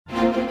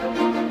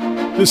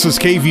This is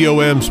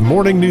KVOM's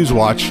Morning News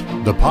Watch,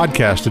 the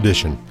podcast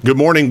edition. Good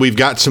morning. We've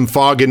got some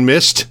fog and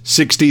mist,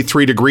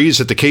 63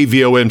 degrees at the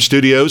KVOM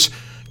studios.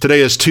 Today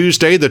is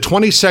Tuesday, the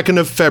 22nd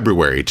of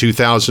February,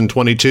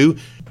 2022.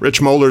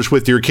 Rich Mollers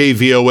with your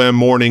KVOM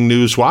Morning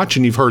News Watch,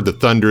 and you've heard the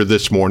thunder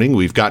this morning.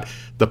 We've got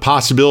the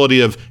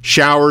possibility of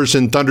showers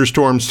and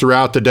thunderstorms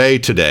throughout the day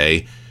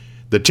today.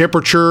 The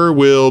temperature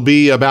will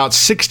be about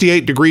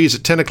 68 degrees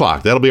at 10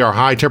 o'clock. That'll be our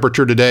high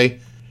temperature today.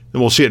 Then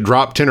we'll see it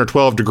drop 10 or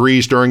 12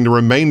 degrees during the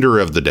remainder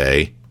of the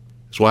day.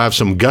 So we'll have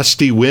some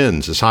gusty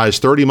winds as high as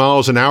 30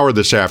 miles an hour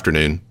this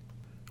afternoon.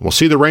 We'll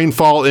see the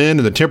rainfall in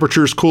and the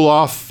temperatures cool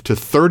off to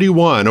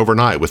 31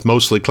 overnight with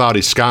mostly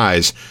cloudy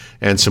skies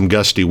and some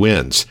gusty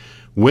winds.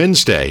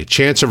 Wednesday,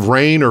 chance of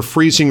rain or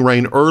freezing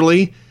rain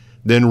early,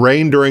 then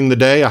rain during the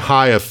day, a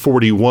high of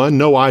 41.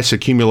 No ice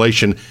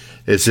accumulation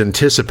is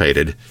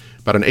anticipated.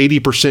 About an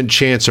 80%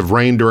 chance of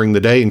rain during the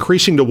day,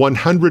 increasing to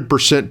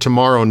 100%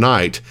 tomorrow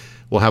night.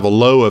 We'll have a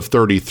low of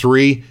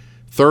 33.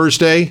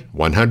 Thursday,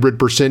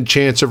 100%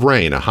 chance of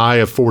rain, a high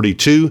of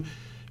 42.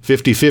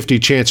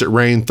 50-50 chance at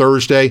rain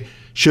Thursday.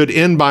 Should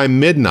end by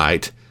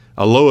midnight,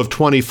 a low of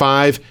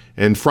 25.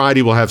 And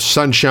Friday we'll have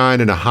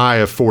sunshine and a high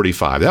of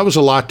 45. That was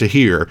a lot to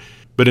hear,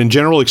 but in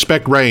general,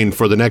 expect rain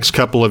for the next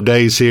couple of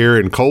days here,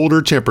 and colder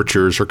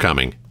temperatures are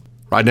coming.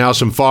 Right now,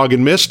 some fog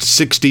and mist,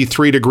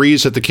 63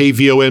 degrees at the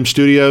KVOM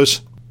studios.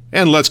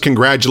 And let's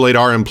congratulate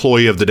our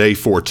employee of the day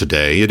for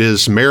today. It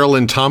is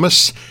Marilyn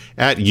Thomas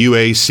at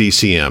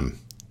UACCM.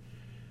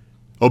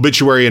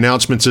 Obituary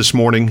announcements this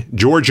morning.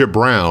 Georgia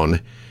Brown,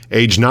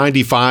 age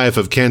 95,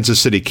 of Kansas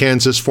City,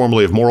 Kansas,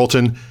 formerly of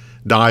Morrilton,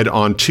 died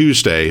on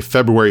Tuesday,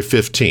 February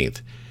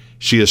 15th.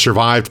 She is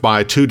survived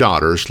by two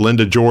daughters,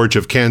 Linda George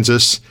of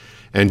Kansas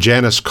and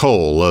Janice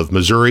Cole of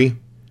Missouri.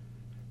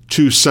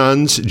 Two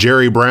sons,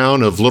 Jerry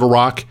Brown of Little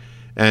Rock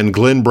and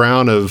Glenn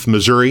Brown of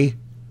Missouri.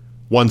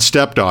 One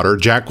stepdaughter,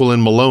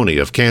 Jacqueline Maloney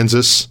of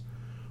Kansas.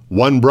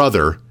 One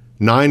brother,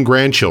 9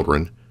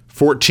 grandchildren,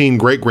 14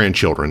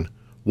 great-grandchildren,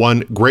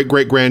 1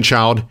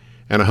 great-great-grandchild,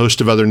 and a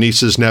host of other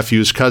nieces,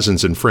 nephews,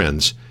 cousins, and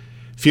friends.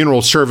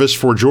 Funeral service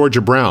for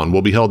Georgia Brown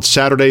will be held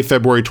Saturday,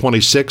 February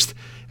 26th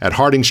at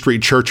Harding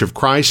Street Church of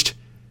Christ.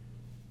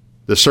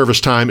 The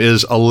service time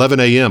is 11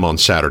 a.m. on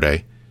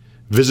Saturday.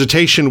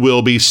 Visitation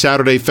will be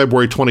Saturday,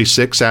 February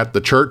 26th at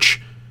the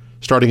church,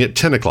 starting at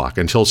 10 o'clock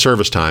until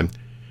service time.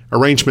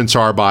 Arrangements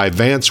are by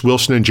Vance,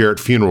 Wilson, and Jarrett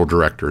Funeral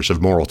Directors of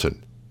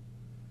Morrilton.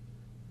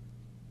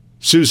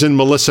 Susan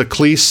Melissa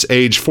Cleese,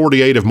 age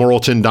 48, of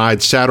Morrilton,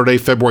 died Saturday,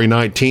 February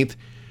 19th.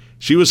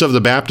 She was of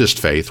the Baptist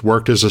faith,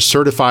 worked as a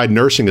certified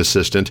nursing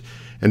assistant,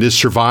 and is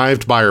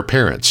survived by her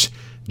parents,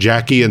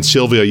 Jackie and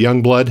Sylvia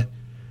Youngblood,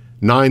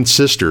 9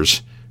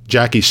 sisters,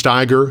 Jackie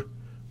Steiger,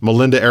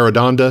 Melinda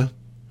Arredondo,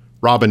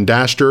 Robin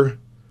Daster,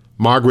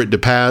 Margaret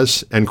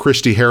DePaz, and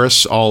Christy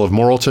Harris, all of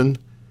Morrilton,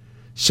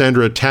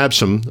 Sandra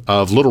Tabsom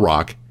of Little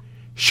Rock,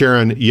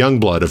 Sharon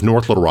Youngblood of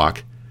North Little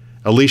Rock,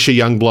 Alicia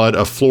Youngblood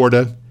of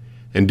Florida,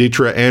 and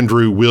Deetra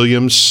Andrew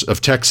Williams of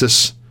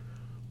Texas,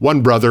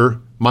 one brother,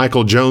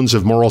 Michael Jones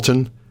of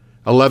Morrilton,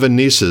 11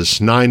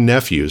 nieces, 9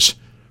 nephews,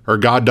 her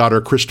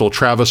goddaughter Crystal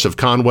Travis of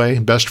Conway,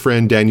 best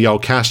friend Danielle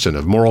Caston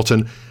of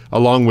Morrilton,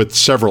 along with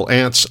several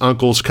aunts,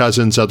 uncles,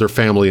 cousins, other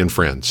family, and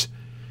friends.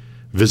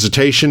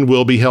 Visitation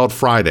will be held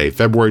Friday,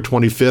 February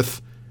 25th,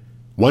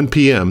 1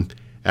 p.m.,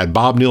 at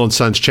Bob Neal &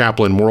 Sons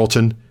Chapel in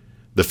Morrilton.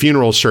 The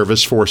funeral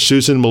service for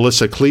Susan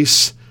Melissa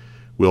Cleese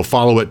will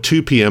follow at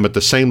 2 p.m. at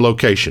the same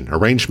location.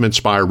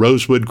 Arrangements by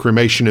Rosewood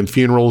Cremation and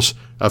Funerals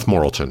of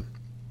Morrilton.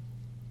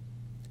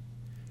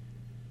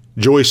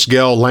 Joyce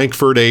Gell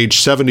Lankford, age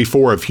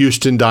 74, of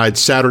Houston, died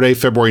Saturday,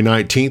 February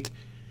 19th.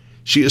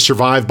 She is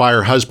survived by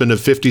her husband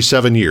of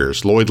 57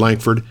 years, Lloyd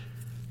Lankford,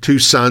 2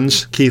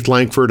 sons, Keith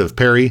Lankford of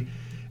Perry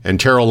and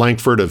Terrell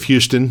Lankford of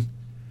Houston,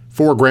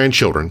 4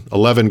 grandchildren,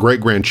 11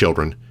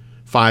 great-grandchildren,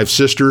 5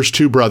 sisters,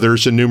 2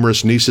 brothers, and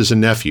numerous nieces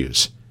and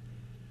nephews.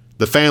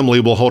 The family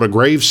will hold a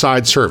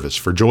graveside service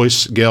for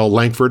Joyce Gell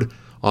Lankford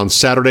on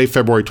Saturday,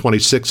 February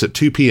 26th at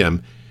 2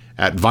 p.m.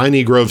 at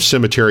Viney Grove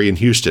Cemetery in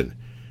Houston.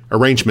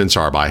 Arrangements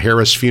are by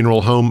Harris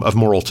Funeral Home of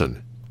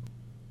Morrilton.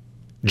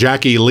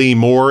 Jackie Lee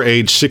Moore,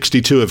 age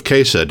 62, of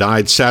Casa,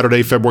 died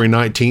Saturday, February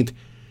 19th.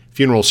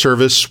 Funeral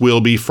service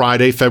will be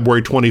Friday,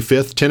 February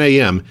 25th, 10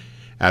 a.m.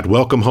 at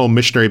Welcome Home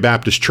Missionary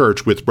Baptist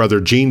Church with Brother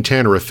Gene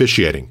Tanner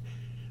officiating.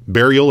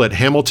 Burial at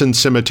Hamilton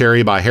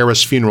Cemetery by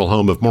Harris Funeral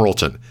Home of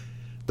Morrilton.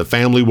 The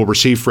family will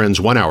receive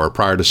friends 1 hour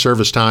prior to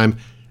service time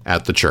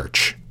at the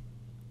church.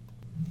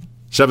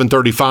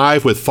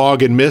 7:35 with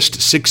fog and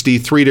mist,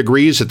 63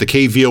 degrees at the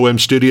KVOM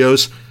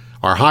studios.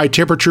 Our high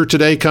temperature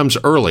today comes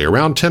early,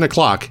 around 10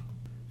 o'clock.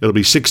 It'll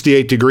be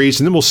 68 degrees,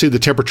 and then we'll see the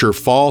temperature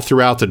fall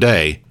throughout the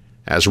day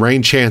as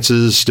rain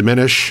chances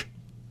diminish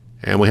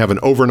And we have an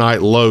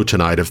overnight low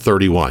tonight of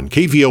 31.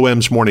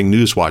 KVOM's Morning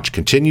News Watch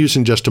continues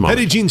in just a moment.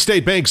 Petit Jean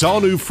State Bank's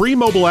all-new free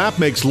mobile app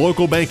makes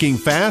local banking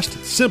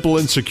fast, simple,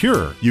 and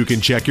secure. You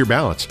can check your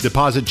balance,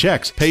 deposit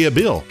checks, pay a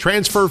bill,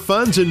 transfer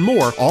funds, and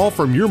more, all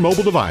from your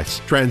mobile device.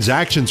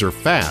 Transactions are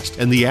fast,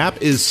 and the app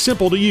is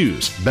simple to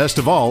use. Best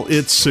of all,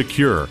 it's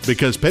secure,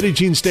 because Petit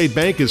Jean State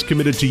Bank is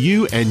committed to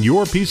you and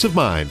your peace of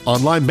mind.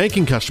 Online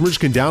banking customers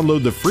can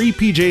download the free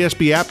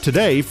PJSB app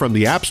today from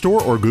the App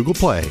Store or Google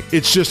Play.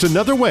 It's just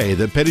another way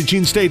that Petit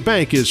Jean State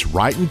Bank is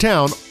right in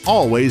town,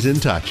 always in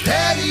touch.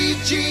 Petit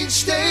Jean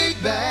State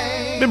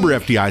Bank. Member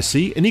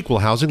FDIC, an equal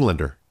housing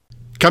lender.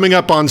 Coming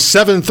up on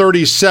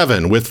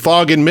 737 with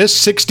fog and mist,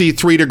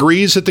 63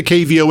 degrees at the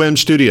KVOM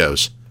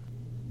studios.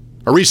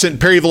 A recent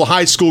Perryville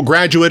High School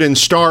graduate and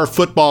star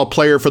football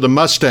player for the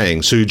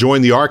Mustangs, who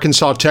joined the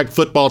Arkansas Tech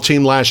football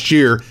team last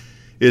year,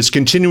 is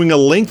continuing a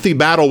lengthy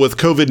battle with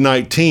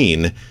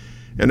COVID-19.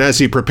 And as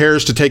he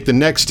prepares to take the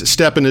next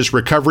step in his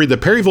recovery, the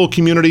Perryville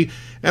community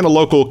and a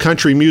local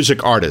country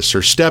music artist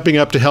are stepping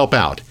up to help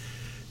out.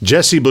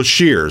 Jesse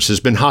Boshears has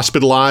been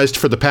hospitalized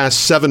for the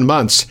past 7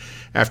 months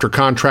after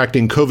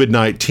contracting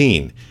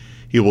COVID-19.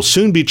 He will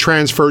soon be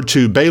transferred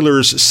to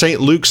Baylor's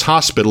St. Luke's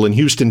Hospital in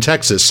Houston,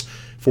 Texas,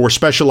 for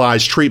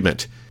specialized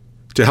treatment.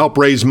 To help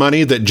raise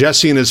money that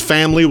Jesse and his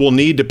family will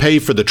need to pay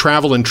for the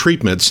travel and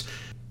treatments,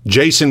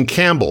 Jason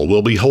Campbell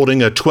will be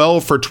holding a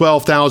 12 for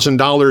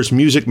 $12,000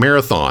 music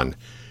marathon.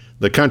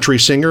 The country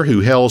singer,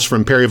 who hails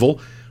from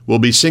Perryville, will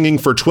be singing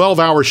for 12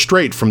 hours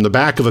straight from the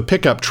back of a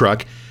pickup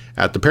truck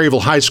at the Perryville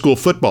High School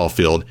football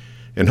field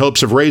in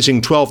hopes of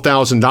raising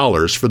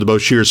 $12,000 for the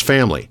Boshears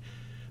family.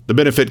 The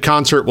benefit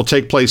concert will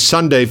take place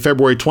Sunday,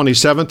 February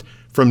 27th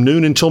from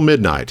noon until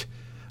midnight.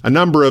 A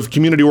number of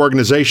community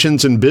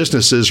organizations and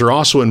businesses are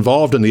also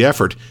involved in the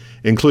effort,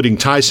 including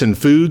Tyson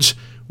Foods,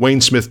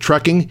 Wayne Smith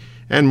Trucking,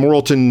 and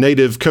Morrilton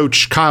native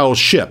coach Kyle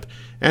Shipp,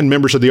 and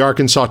members of the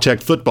Arkansas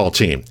Tech football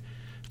team.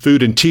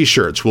 Food and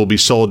T-shirts will be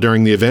sold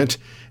during the event,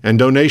 and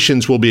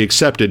donations will be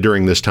accepted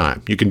during this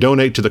time. You can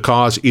donate to the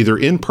cause either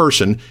in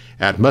person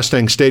at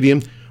Mustang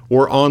Stadium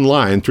or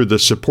online through the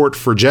Support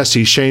for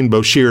Jesse Shane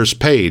Boshears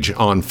page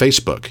on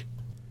Facebook.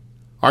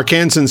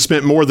 Arkansans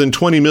spent more than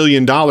 $20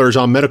 million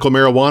on medical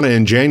marijuana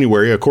in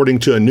January, according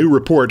to a new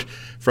report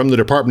from the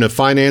Department of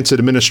Finance and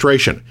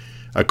Administration.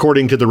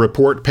 According to the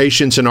report,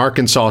 patients in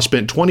Arkansas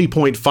spent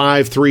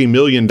 $20.53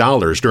 million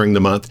during the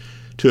month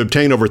to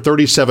obtain over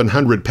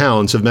 3,700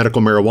 pounds of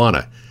medical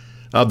marijuana.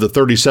 Of the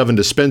 37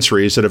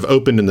 dispensaries that have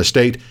opened in the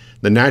state,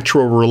 the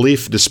Natural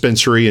Relief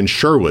Dispensary in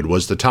Sherwood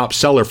was the top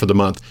seller for the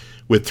month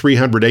with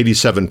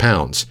 387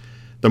 pounds.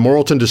 The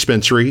Morrilton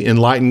Dispensary,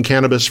 Enlightened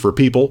Cannabis for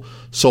People,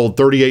 sold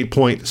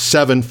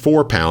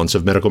 38.74 pounds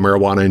of medical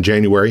marijuana in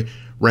January,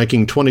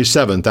 ranking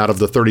 27th out of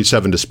the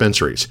 37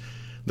 dispensaries.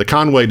 The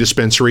Conway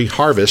Dispensary,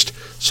 Harvest,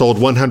 sold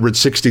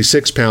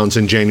 166 pounds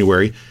in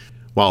January,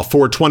 while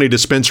 420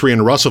 Dispensary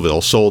in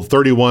Russellville sold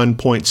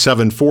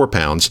 31.74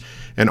 pounds,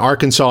 and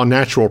Arkansas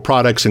Natural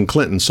Products in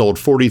Clinton sold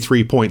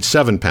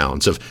 43.7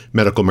 pounds of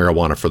medical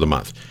marijuana for the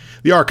month.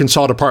 The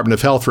Arkansas Department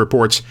of Health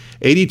reports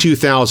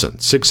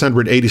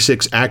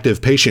 82,686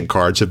 active patient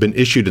cards have been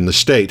issued in the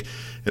state,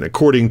 and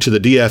according to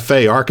the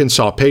DFA,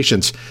 Arkansas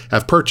patients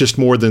have purchased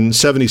more than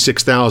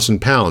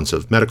 76,000 pounds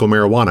of medical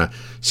marijuana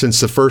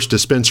since the first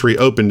dispensary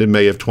opened in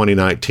May of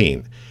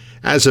 2019.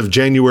 As of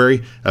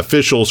January,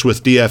 officials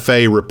with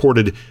DFA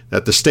reported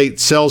that the state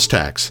sales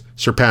tax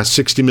surpassed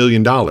 $60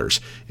 million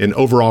in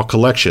overall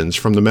collections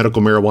from the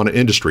medical marijuana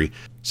industry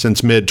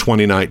since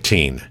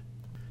mid-2019.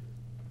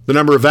 The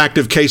number of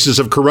active cases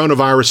of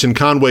coronavirus in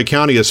Conway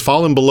County has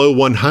fallen below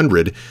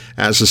 100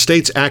 as the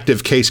state's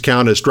active case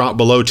count has dropped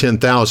below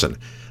 10,000.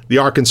 The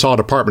Arkansas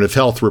Department of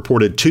Health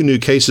reported 2 new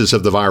cases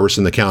of the virus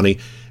in the county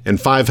and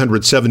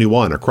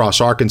 571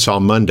 across Arkansas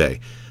Monday.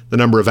 The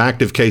number of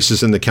active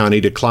cases in the county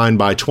declined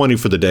by 20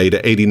 for the day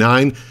to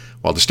 89,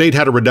 while the state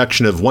had a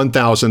reduction of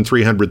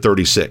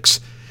 1,336.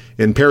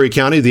 In Perry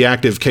County, the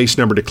active case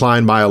number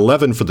declined by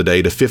 11 for the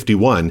day to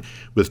 51,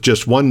 with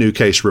just 1 new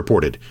case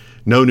reported.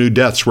 No new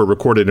deaths were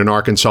recorded in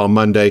Arkansas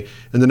Monday,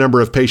 and the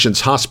number of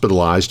patients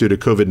hospitalized due to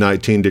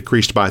COVID-19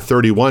 decreased by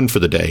 31 for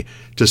the day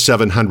to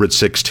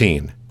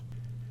 716.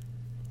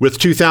 With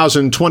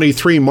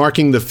 2023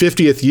 marking the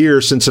 50th year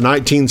since the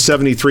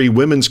 1973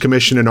 Women's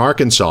Commission in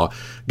Arkansas,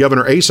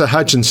 Governor Asa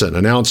Hutchinson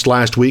announced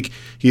last week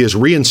he is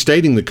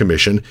reinstating the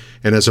commission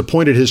and has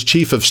appointed his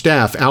chief of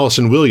staff,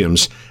 Allison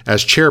Williams,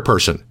 as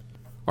chairperson.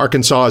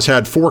 Arkansas has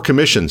had 4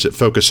 commissions that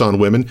focus on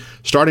women,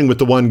 starting with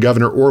the one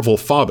Governor Orville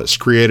Faubus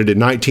created in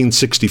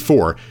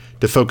 1964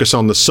 to focus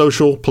on the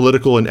social,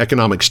 political, and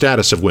economic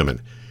status of women.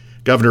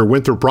 Governor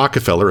Winthrop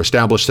Rockefeller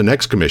established the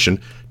next commission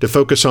to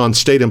focus on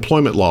state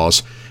employment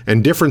laws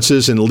and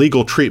differences in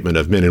legal treatment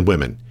of men and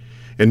women.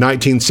 In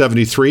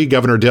 1973,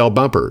 Governor Dale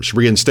Bumpers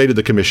reinstated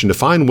the commission to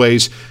find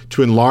ways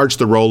to enlarge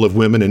the role of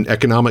women in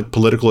economic,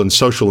 political, and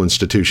social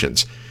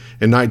institutions.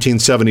 In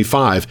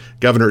 1975,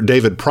 Governor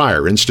David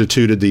Pryor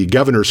instituted the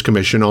Governor's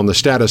Commission on the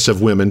Status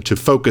of Women to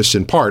focus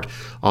in part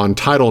on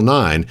Title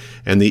IX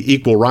and the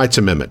Equal Rights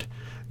Amendment.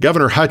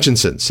 Governor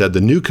Hutchinson said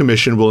the new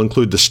commission will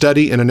include the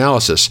study and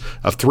analysis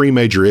of three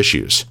major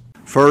issues.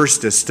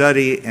 First, to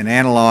study and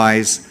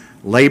analyze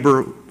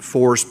labor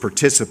force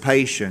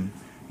participation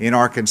in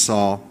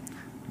Arkansas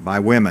by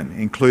women,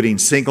 including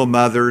single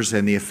mothers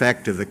and the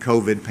effect of the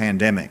COVID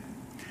pandemic.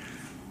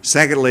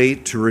 Secondly,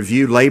 to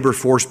review labor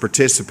force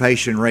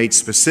participation rates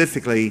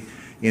specifically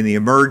in the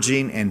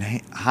emerging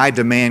and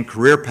high-demand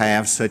career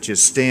paths such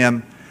as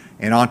STEM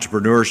and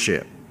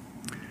entrepreneurship.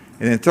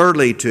 And then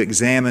thirdly, to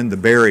examine the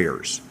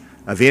barriers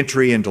of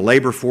entry into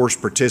labor force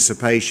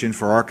participation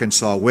for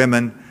Arkansas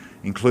women,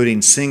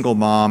 including single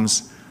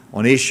moms,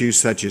 on issues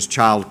such as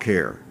child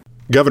care.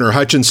 Governor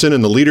Hutchinson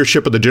and the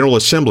leadership of the General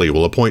Assembly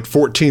will appoint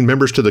 14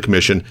 members to the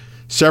commission,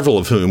 several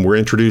of whom were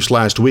introduced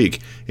last week,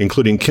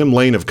 including Kim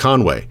Lane of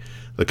Conway.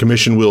 The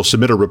commission will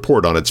submit a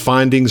report on its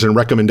findings and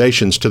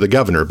recommendations to the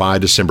governor by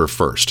December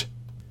 1st.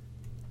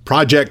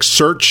 Project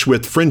Search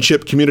with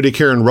Friendship Community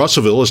Care in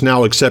Russellville is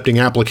now accepting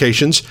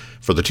applications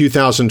for the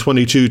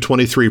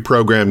 2022-23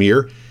 program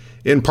year.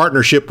 In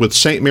partnership with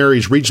St.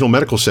 Mary's Regional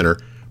Medical Center,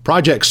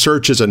 Project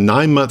Search is a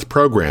 9-month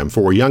program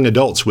for young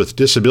adults with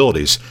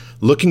disabilities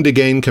looking to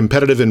gain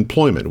competitive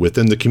employment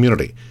within the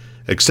community.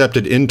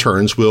 Accepted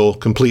interns will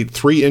complete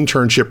 3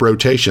 internship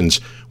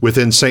rotations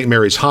within St.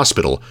 Mary's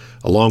Hospital,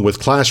 along with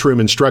classroom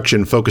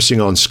instruction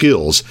focusing on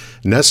skills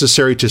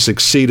necessary to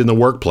succeed in the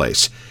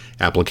workplace.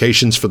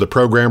 Applications for the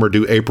program are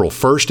due April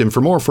 1st, and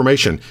for more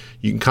information,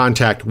 you can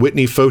contact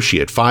Whitney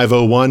Foshee at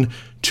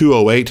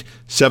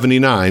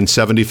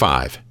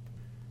 501-208-7975.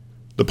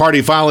 The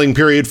party filing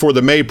period for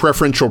the May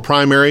preferential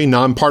primary,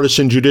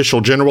 nonpartisan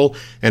judicial general,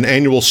 and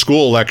annual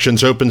school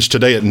elections opens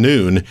today at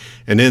noon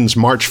and ends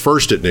March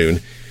 1st at noon.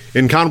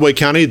 In Conway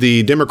County,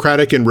 the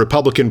Democratic and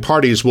Republican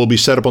parties will be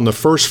set up on the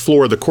first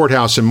floor of the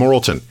courthouse in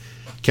Morrilton.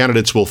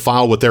 Candidates will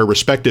file with their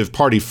respective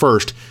party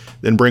first,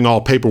 then bring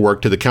all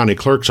paperwork to the county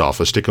clerk's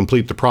office to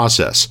complete the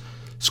process.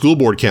 School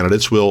board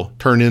candidates will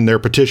turn in their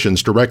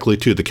petitions directly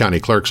to the county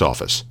clerk's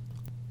office.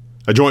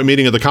 A joint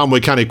meeting of the Conway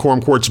County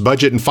Quorum Court's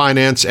Budget and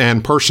Finance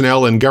and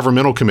Personnel and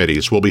Governmental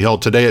Committees will be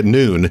held today at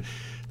noon.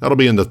 That'll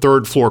be in the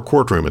third floor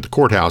courtroom at the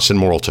courthouse in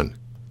Morrilton.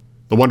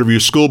 The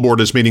Wonderview School Board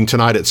is meeting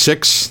tonight at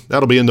 6.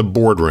 That'll be in the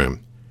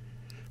boardroom.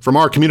 From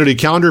our community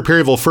calendar,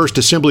 Perryville First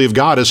Assembly of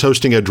God is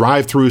hosting a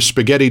drive-through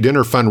spaghetti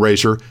dinner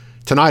fundraiser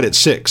tonight at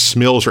 6.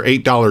 Meals are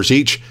 $8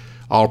 each.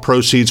 All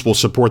proceeds will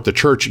support the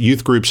church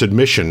youth group's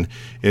admission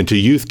into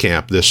youth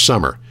camp this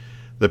summer.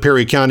 The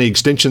Perry County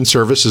Extension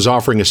Service is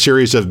offering a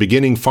series of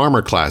beginning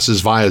farmer classes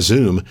via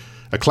Zoom.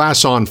 A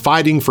class on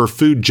fighting for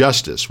food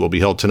justice will be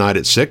held tonight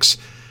at 6.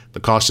 The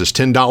cost is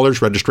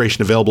 $10.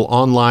 Registration available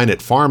online at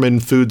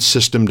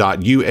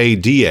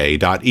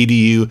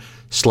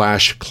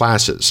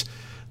farmandfoodsystem.uada.edu/classes.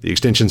 The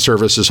Extension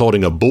Service is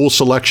holding a bull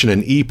selection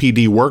and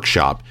EPD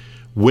workshop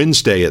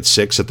Wednesday at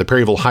 6 at the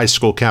Perryville High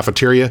School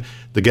cafeteria.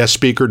 The guest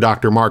speaker,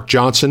 Dr. Mark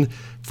Johnson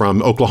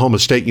from Oklahoma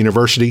State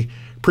University.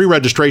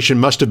 Pre-registration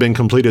must have been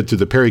completed through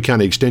the Perry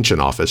County Extension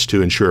Office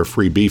to ensure a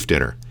free beef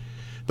dinner.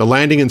 The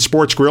Landing and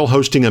Sports Grill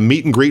hosting a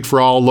meet and greet for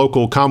all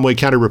local Conway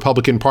County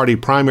Republican Party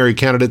primary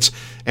candidates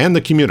and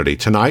the community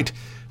tonight.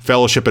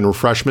 Fellowship and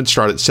refreshments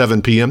start at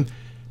 7 p.m.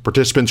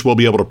 Participants will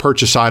be able to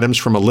purchase items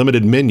from a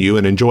limited menu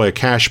and enjoy a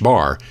cash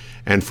bar.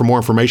 And for more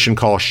information,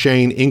 call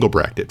Shane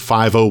Engelbrecht at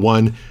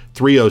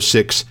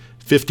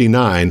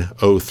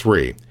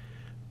 501-306-5903.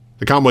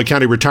 The Conway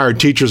County Retired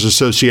Teachers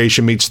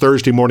Association meets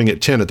Thursday morning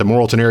at 10 at the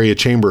Morrilton Area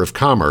Chamber of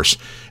Commerce,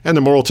 and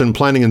the Morrilton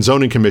Planning and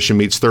Zoning Commission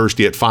meets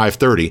Thursday at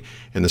 5:30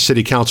 in the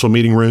City Council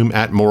meeting room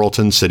at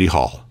Morrilton City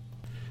Hall.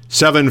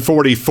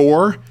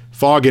 7:44.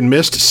 Fog and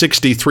mist,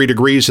 63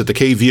 degrees at the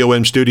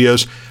KVOM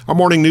studios. Our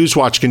morning news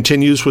watch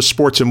continues with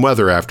sports and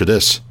weather after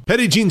this.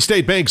 Petit Jean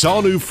State Bank's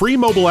all-new free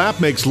mobile app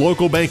makes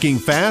local banking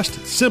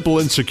fast, simple,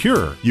 and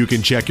secure. You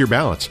can check your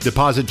balance,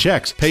 deposit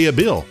checks, pay a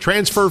bill,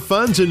 transfer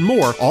funds, and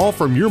more, all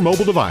from your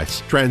mobile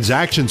device.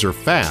 Transactions are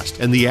fast,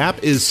 and the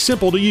app is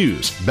simple to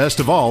use. Best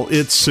of all,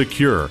 it's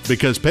secure,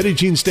 because Petit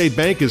Jean State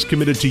Bank is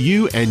committed to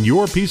you and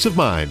your peace of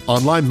mind.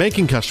 Online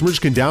banking customers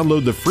can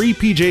download the free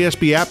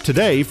PJSB app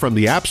today from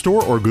the App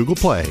Store or Google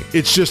Play.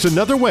 It's just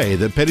another way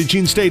that Petit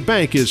Jean State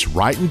Bank is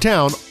right in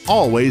town,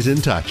 always in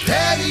touch.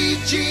 Petit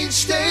Jean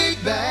State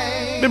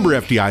Bank. Member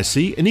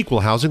FDIC, an equal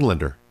housing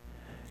lender.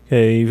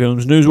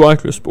 KVOM's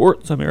Newswatch with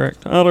Sports. I'm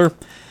Eric Tyler.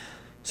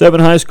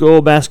 7 high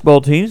school basketball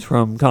teams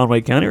from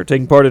Conway County are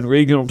taking part in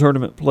regional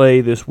tournament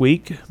play this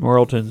week.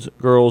 Morrilton's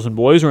girls and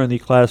boys are in the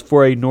Class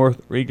 4A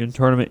North Region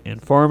Tournament in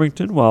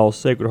Farmington, while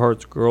Sacred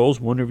Heart's girls,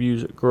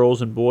 Wonderview's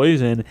girls and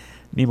boys, and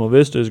Nemo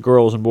Vista's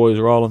girls and boys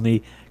are all in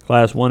the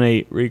Class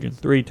 1A Region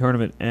 3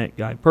 Tournament at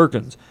Guy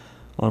Perkins.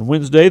 On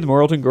Wednesday, the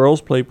Morrilton girls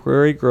play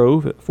Prairie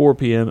Grove at 4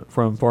 p.m.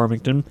 from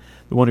Farmington.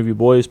 The Wonderview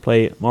boys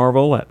play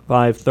Marvell at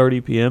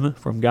 5:30 p.m.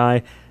 from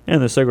Guy,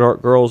 and the Sacred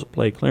Heart girls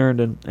play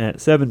Clarendon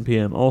at 7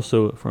 p.m.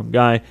 also from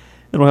Guy.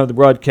 And we'll have the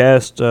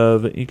broadcast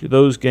of each of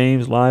those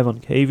games live on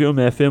KVOM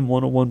FM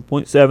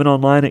 101.7,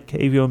 online at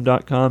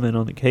KVOM.com, and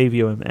on the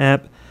KVOM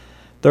app.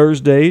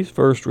 Thursday's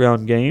first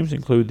round games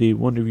include the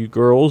Wonderview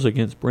girls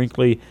against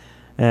Brinkley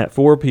at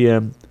 4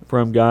 p.m.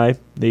 from Guy.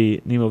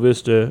 The Nemo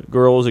Vista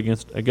girls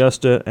against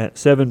Augusta at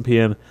 7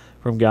 p.m.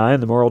 from Guy,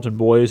 and the Morrilton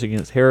boys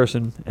against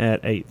Harrison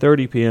at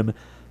 8:30 p.m.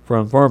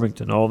 from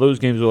Farmington. All those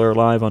games will air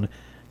live on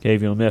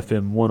KVOM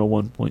FM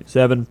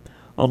 101.7,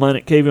 online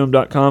at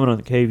KVOM.com and on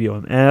the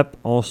KVOM app.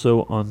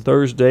 Also on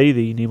Thursday,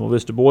 the Nemo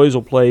Vista boys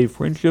will play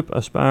Friendship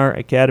Aspire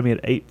Academy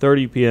at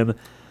 8:30 p.m.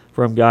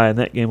 from Guy, and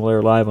that game will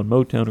air live on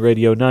Motown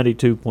Radio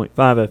 92.5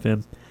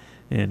 FM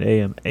and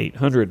AM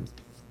 800.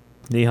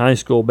 The high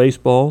school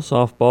baseball,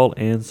 softball,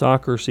 and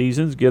soccer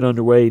seasons get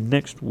underway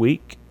next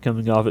week.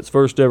 Coming off its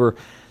first ever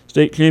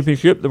state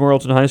championship, the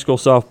Morrilton High School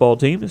softball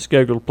team is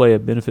scheduled to play a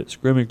benefit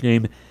scrimmage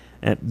game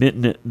at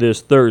Benton this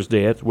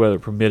Thursday, that's weather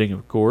permitting,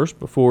 of course,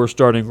 before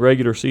starting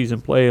regular season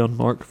play on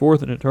March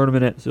 4th in a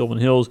tournament at Sylvan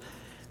Hills.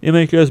 The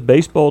MHS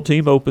baseball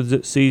team opens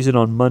its season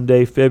on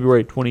Monday,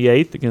 February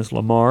 28th against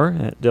Lamar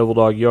at Devil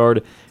Dog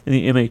Yard, and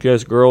the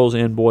MHS girls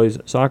and boys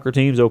soccer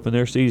teams open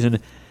their season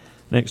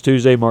next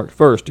Tuesday, March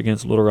 1st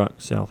against Little Rock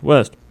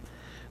Southwest.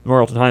 The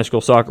Morrilton High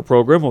School soccer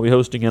program will be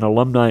hosting an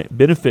alumni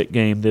benefit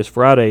game this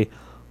Friday.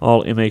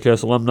 All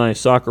MHS alumni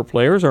soccer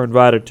players are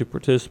invited to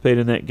participate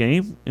in that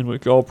game, in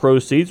which all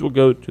proceeds will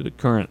go to the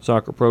current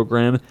soccer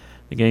program.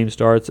 The game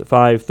starts at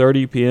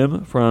 5:30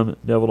 p.m. from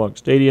Devil Dog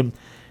Stadium.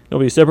 There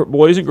will be separate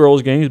boys and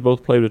girls games,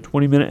 both played with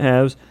 20-minute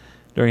halves.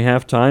 During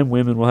halftime,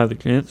 women will have the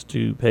chance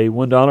to pay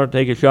 $1 to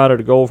take a shot at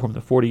a goal from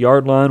the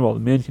 40-yard line, while the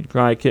men can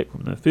try a kick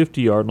from the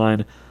 50-yard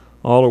line.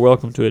 All are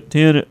welcome to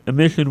attend.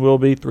 Admission will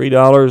be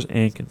 $3,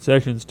 and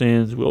concession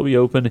stands will be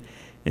open.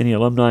 Any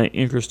alumni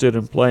interested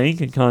in playing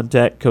can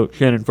contact Coach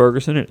Shannon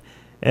Ferguson at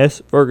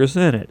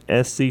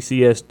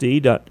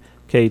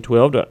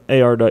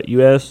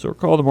sferguson@sccs.k12.ar.us or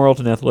call the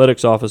Morrilton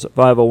Athletics office at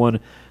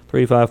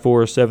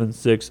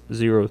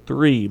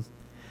 501-354-7603.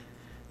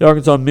 The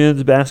Arkansas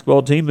men's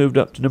basketball team moved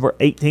up to number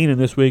 18 in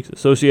this week's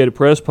Associated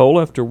Press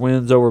poll after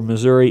wins over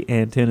Missouri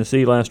and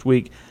Tennessee last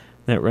week.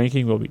 That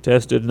ranking will be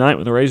tested tonight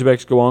when the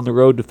Razorbacks go on the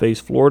road to face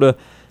Florida.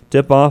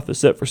 Tip-off is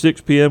set for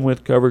 6 p.m.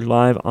 with coverage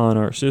live on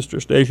our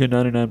sister station,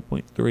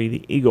 99.3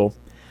 The Eagle.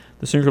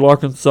 The Central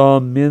Arkansas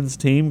men's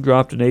team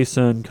dropped an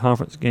ASUN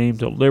conference game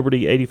to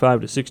Liberty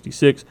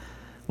 85-66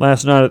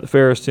 last night at the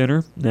Ferris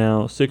Center.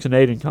 Now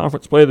 6-8 in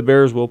conference play. The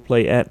Bears will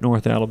play at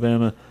North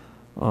Alabama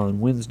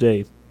on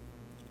Wednesday.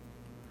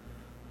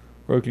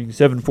 Approaching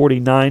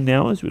 7:49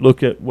 now as we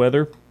look at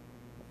weather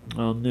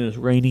on this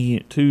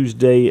rainy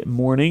Tuesday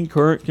morning.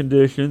 Current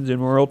conditions in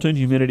Morrilton,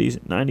 humidity is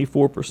at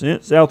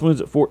 94%, south winds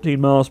at 14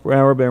 miles per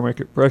hour,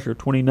 barometric pressure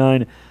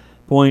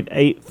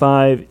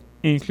 29.85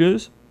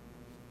 inches.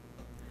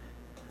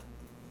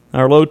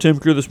 Our low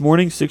temperature this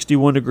morning,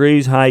 61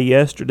 degrees, high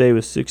yesterday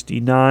was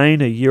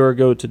 69. A year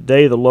ago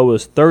today, the low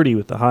is 30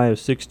 with the high of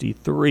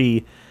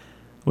 63.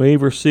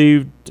 We've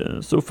received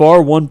so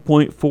far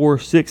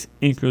 1.46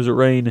 inches of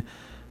rain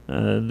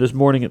this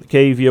morning at the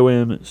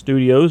KVOM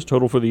studios.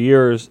 Total for the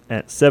year is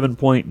at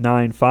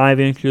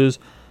 7.95 inches.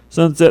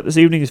 Sunset this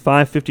evening is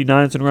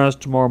 5:59. Sunrise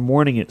tomorrow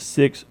morning at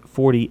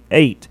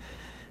 6:48.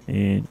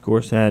 And, of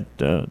course, in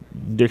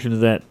addition to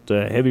that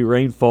heavy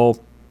rainfall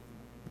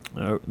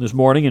this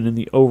morning and in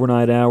the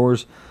overnight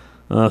hours,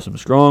 some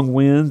strong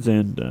winds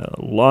and a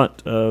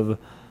lot of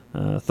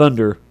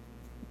thunder,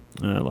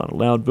 a lot of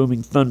loud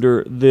booming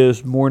thunder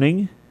this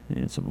morning,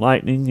 and some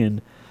lightning,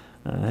 and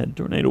had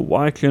tornado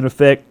watch in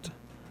effect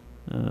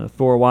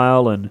for a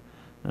while, and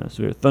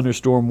so we have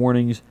thunderstorm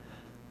warnings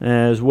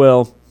as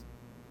well.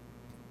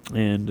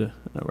 And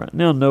right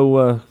now,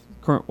 no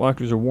current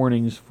watches or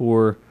warnings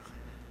for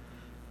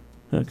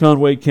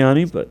Conway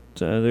County, but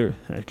there's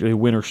actually a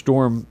winter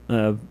storm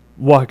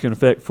watch in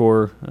effect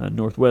for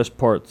northwest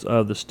parts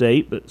of the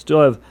state, but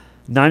still have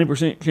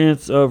 90%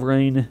 chance of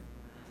rain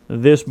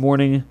this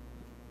morning,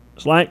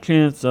 slight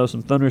chance of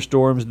some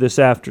thunderstorms this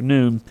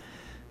afternoon,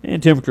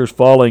 and temperatures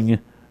falling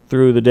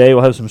through the day.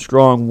 We'll have some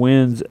strong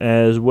winds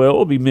as well.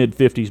 It'll be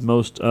mid-50s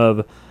most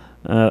of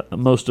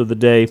the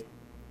day,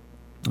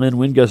 and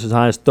wind gusts as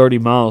high as 30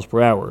 miles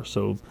per hour.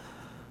 So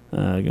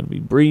going to be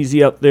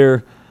breezy up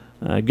there,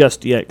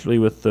 gusty actually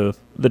with the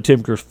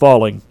temperatures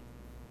falling.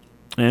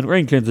 And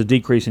rain chances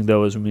decreasing,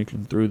 though, as we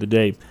mentioned, through the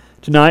day.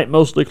 Tonight,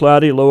 mostly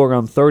cloudy, low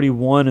around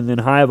 31, and then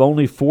high of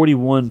only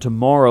 41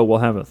 tomorrow. We'll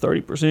have a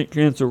 30%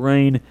 chance of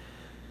rain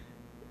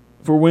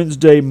for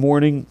Wednesday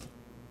morning.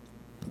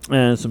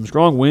 And some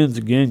strong winds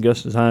again,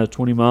 gusts as high as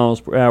 20 miles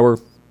per hour.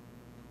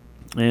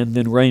 And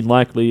then rain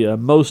likely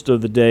most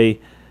of the day,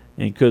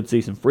 and could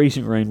see some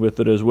freezing rain with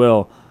it as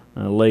well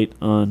late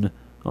on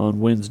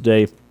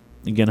Wednesday.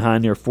 Again, high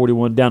near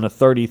 41, down to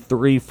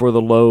 33 for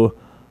the low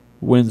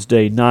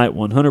Wednesday night.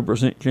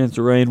 100% chance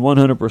of rain,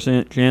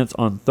 100% chance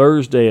on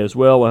Thursday as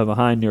well. We'll have a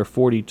high near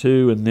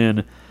 42, and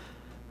then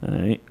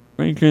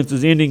rain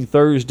chances ending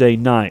Thursday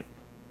night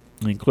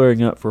and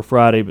clearing up for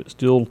Friday, but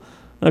still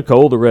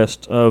cold the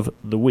rest of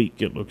the week,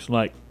 it looks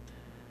like.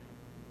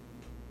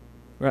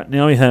 Right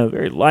now we have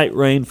very light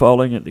rain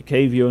falling at the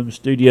KVOM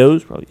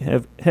studios, probably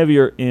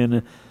heavier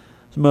in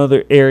some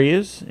other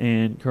areas,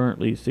 and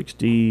currently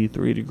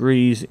 63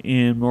 degrees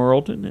in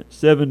Morrilton at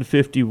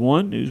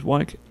 7:51.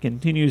 Newswatch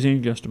continues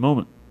in just a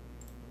moment.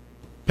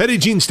 Petit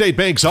Jean State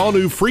Bank's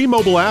all-new free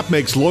mobile app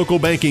makes local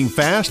banking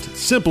fast,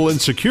 simple, and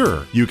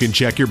secure. You can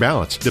check your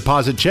balance,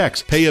 deposit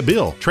checks, pay a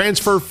bill,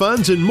 transfer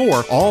funds, and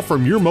more, all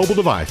from your mobile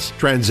device.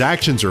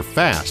 Transactions are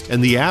fast,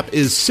 and the app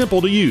is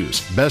simple to use.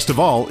 Best of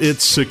all,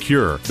 it's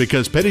secure,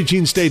 because Petit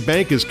Jean State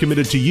Bank is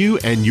committed to you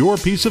and your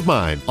peace of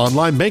mind.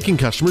 Online banking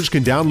customers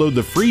can download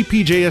the free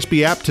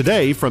PJSB app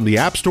today from the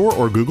App Store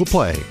or Google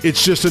Play.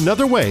 It's just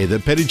another way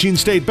that Petit Jean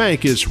State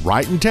Bank is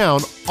right in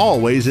town,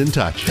 always in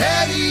touch.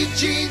 Petit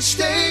Jean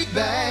State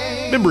Bank.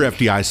 Member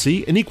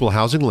FDIC, an equal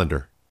housing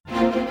lender.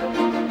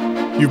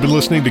 You've been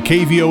listening to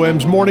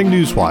KVOM's Morning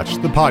News Watch,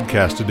 the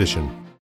podcast edition.